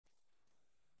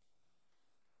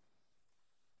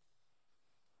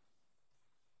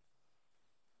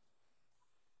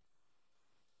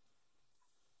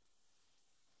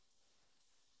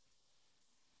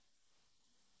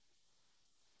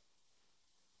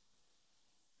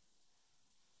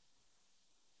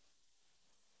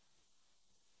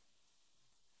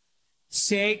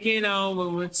taking over,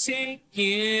 we're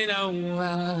taking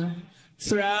over.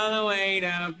 Throw the weight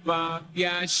up off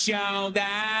your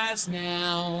shoulders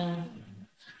now.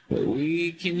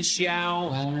 We can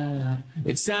show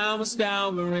it's almost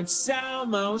over, it's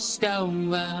almost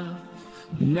over.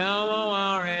 No more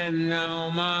war and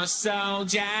no more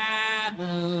soldiers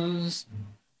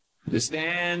to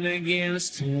stand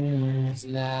against his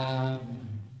love.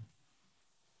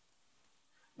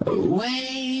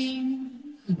 Away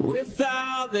with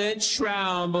all the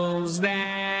troubles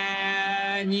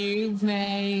that you've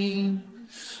made.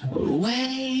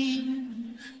 Away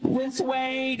with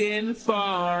waiting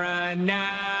for another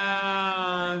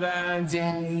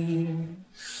day.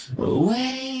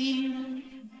 Away,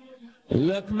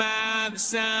 look, the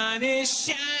sun is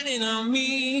shining on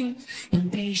me.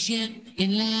 Impatient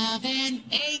in love and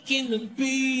aching to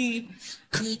be.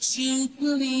 Could you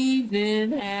believe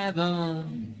in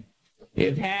heaven?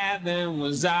 If heaven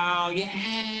was all you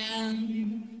had.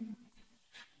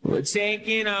 We're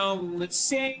taking over, we're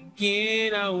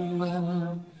taking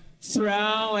over.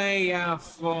 Throw away your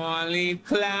four-leaf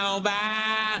clovers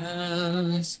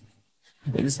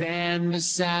and stand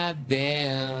beside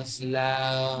this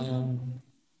love.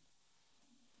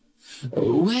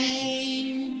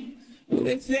 Away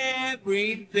with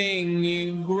everything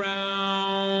you've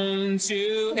grown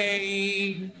to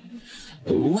hate.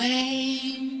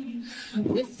 Away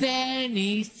with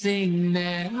anything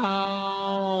that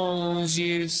holds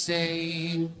you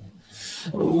safe.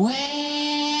 Away,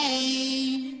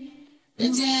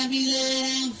 and every light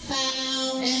I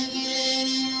found,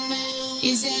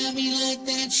 is every light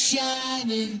that's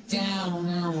shining down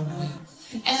on me.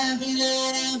 Every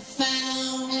light I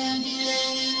found,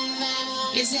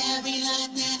 is every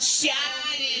light that's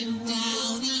shining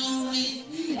down on me.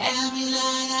 Every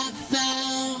light I found,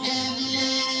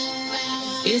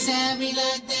 is every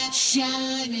light that's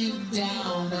shining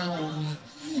down on me.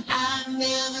 I'm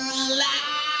never alone.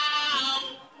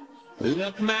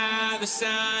 Look, the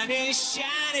sun is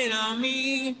shining on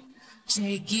me.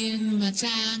 Taking my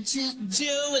time to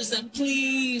do as I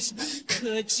please.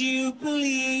 Could you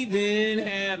believe in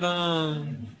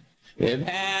heaven? If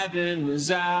heaven was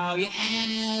all you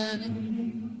had.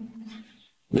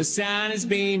 The sun is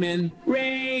beaming,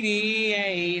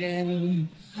 radiating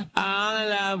all the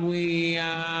love we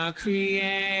are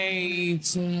creating.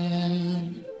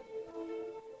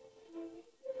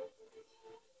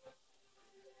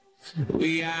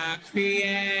 We are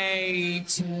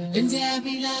creating. And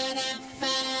every light I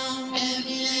found,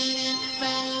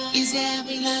 is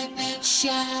every light that's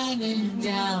shining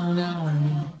down on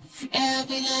me.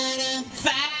 Every light I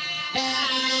found,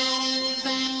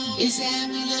 is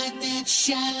every light that's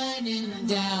shining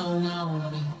down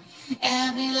on me.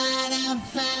 Every light I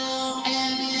found,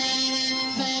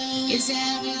 is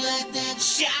every light that's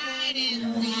shining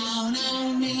down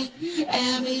on me.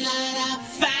 Every light I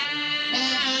found,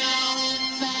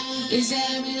 is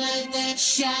every light that's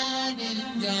shining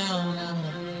down on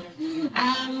me.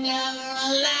 I'm never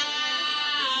alone.